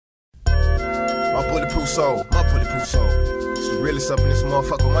My bulletproof soul, my bulletproof soul. It's the realest up in this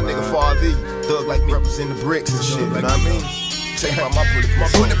motherfucker. My nigga Father, thug like me, represent the bricks and shit, you know what I mean? Take about my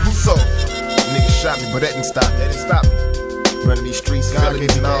bulletproof soul. Niggas shot me, but that didn't stop me. That didn't stop me. Running these streets,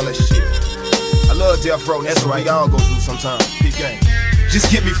 felonies and all that shit. I love death row, that's what we all go through sometimes. Peep game. Just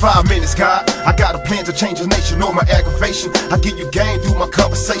give me 5 minutes, God. I got a plan to change the nation, or my aggravation. I give you game through my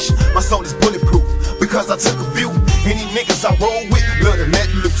conversation. My soul is bulletproof, because I took a view. Any niggas I roll with, love to let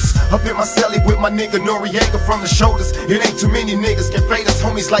loose. Up in my celly with my nigga Noriega from the shoulders. It ain't too many niggas can fade us,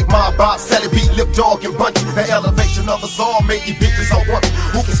 homies like my Bob, Sally B, Lip Dog, and Bunty. The elevation of us all make you bitches I want me.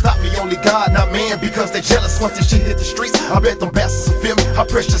 Who can stop me? Only God, not man, because they jealous once this shit hit the streets. I bet them bastards will feel me, how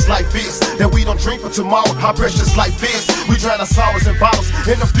precious life is. That we don't drink for tomorrow, how precious life is. We drown our sorrows in bottles.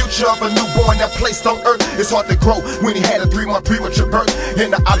 In the future of a newborn that placed on earth, it's hard to grow when he had a 3-month premature birth.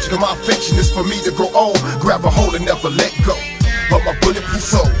 And the object of my affection is for me to grow old. Grab a hold and never let go of my bulletproof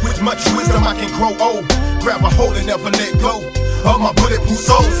soul. With much wisdom I can grow old. Grab a hold and never let go of my bulletproof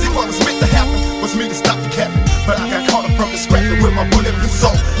soul. See what was meant to happen was me to stop the cap, but I got caught up from the scrapping with my bulletproof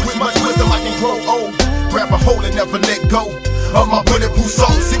soul. With much wisdom I can grow old. Grab a hold and never let go of my bulletproof soul.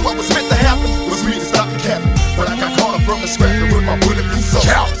 See what was meant to happen was me to stop the cap, but I got caught up from the scrapping with my bulletproof soul.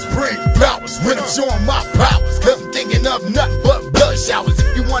 Cowards bring flowers when I'm showing my powers, cause I'm thinking of nothing but blood showers.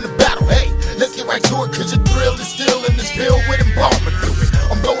 If you want to battle, hey, let's get right to it, cause your thrill is still in this field with embalming fluid.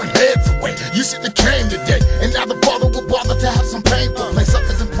 I'm blowing heads away, you should have came today. And now the father will bother to have some painful play.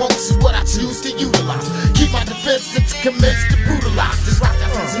 Suckers and punks is what I choose to utilize. Keep my defense to commence to brutalize. This rock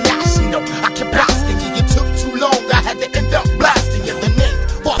that's international, I kept asking you, you took too long, I had to end up blasting you. The name,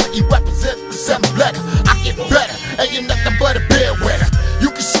 father, you represent the 7th letter. I get better, and you're nothing but a bear wetter.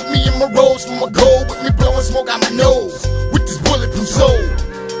 You can shoot me in my rose from a goal, with me blowing smoke out my nose, with this bulletproof soul.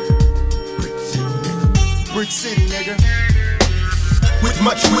 Brick City, nigga. With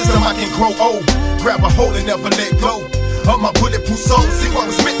much wisdom I can grow old. Grab a hold and never let go of my bulletproof soul. See what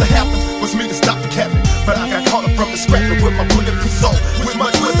was meant to happen was me to stop the capping, but I got caught up from the scrapping with my bulletproof soul. With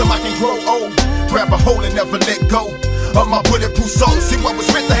much wisdom I can grow old. Grab a hold and never let go of my bulletproof soul. See what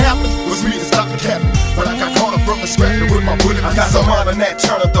was meant to happen was me to stop the capping, but I got caught up from the scrapping with my bulletproof soul. I got some mind on that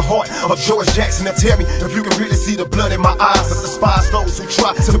turn of the heart of George Jackson. Now tell me if you can really see the blood in my eyes. I despise those who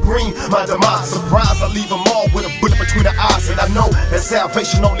try to bring my demise. Surprise, I leave them all with a bullet between the eyes. And I know that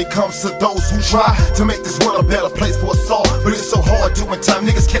salvation only comes to those who try to make this world a better place for us all. But it's so hard doing time.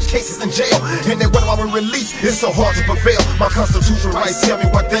 Niggas catch cases in jail, and they wonder why we release. It's so hard to prevail. My constitutional rights tell me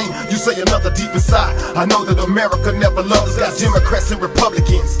one thing, you say another deep inside. I know that America never loved us. Got Democrats and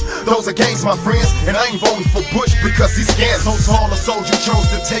Republicans. Those are gangs, my friends, and I ain't voting for Bush because he's scams. Those all the souls you chose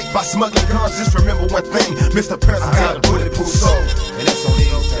to take by smuggling guns. Just remember one thing, Mr. President, I got a bulletproof soul, and that's only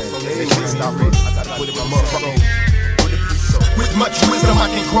okay. They can't stop it. I got a bulletproof soul. With much wisdom I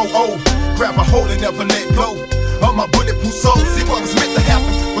can grow old. Grab a hold and never let go of my bulletproof soul. See what was meant to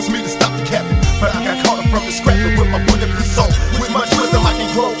happen was me to stop the capping, but I got caught up from the scrapping with my bulletproof soul. With much wisdom I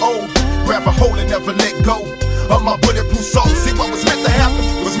can grow old. Grab a hold and never let go of my bulletproof soul. See what was meant to happen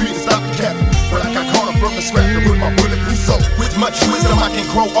was me to stop the capping, but I got caught up from the scrapping with my bulletproof soul. With much wisdom I can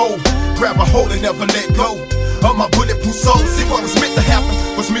grow old. Grab a hold and never let go of my bulletproof soul. See what was meant to happen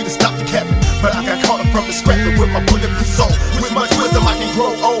was me to stop the capping, but I got caught up from the scrapping with my bulletproof soul. With much wisdom I can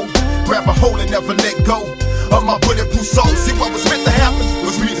grow old. Grab a hold and never let go of my bulletproof soul. See what was meant to happen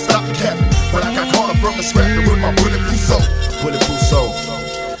was me to stop the capping, but I got caught up from the scrapping with my bulletproof soul. Bulletproof soul.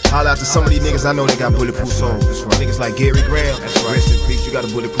 Holla out to some of these niggas I know they got bulletproof soul. That's right. Niggas like Gary Graham, that's right. Rest in peace, you got a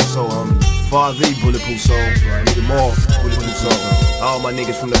bulletproof soul, homie. Father, bulletproof soul. That's right. Nigga Moore, bulletproof soul. All my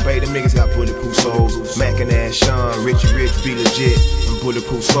niggas from the Bay, them niggas got bulletproof souls. Mac and Ash, Sean, Richie Rich, Be Legit, and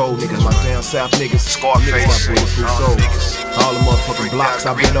bulletproof soul niggas. My down south niggas, Scarface, my bulletproof soul. All the motherfucking blocks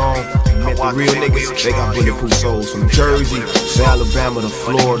I've been on, met the real niggas, they got bulletproof souls. From Jersey to Alabama to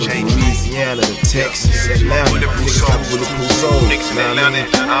Florida to Louisiana to Texas, Atlanta, niggas got bulletproof souls.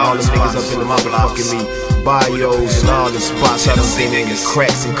 All them niggas up in the motherfucking me bios and all the spots I done been in,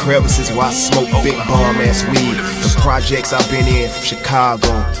 cracks and crevices where I smoke big bomb ass weed. The projects I've been in from Chicago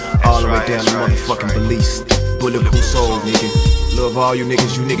all the way down to motherfucking Belize. Bulletproof soul, nigga. Love all you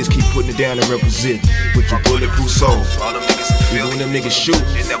niggas keep putting it down and represent with your bulletproof soul. All them niggas even when them niggas shoot,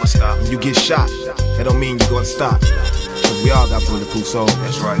 it never stop. You get shot, that don't mean you gonna stop. Cause we all got bulletproof soul.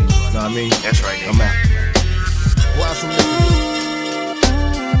 That's right. Know what I mean? That's right. I'm out. Why some niggas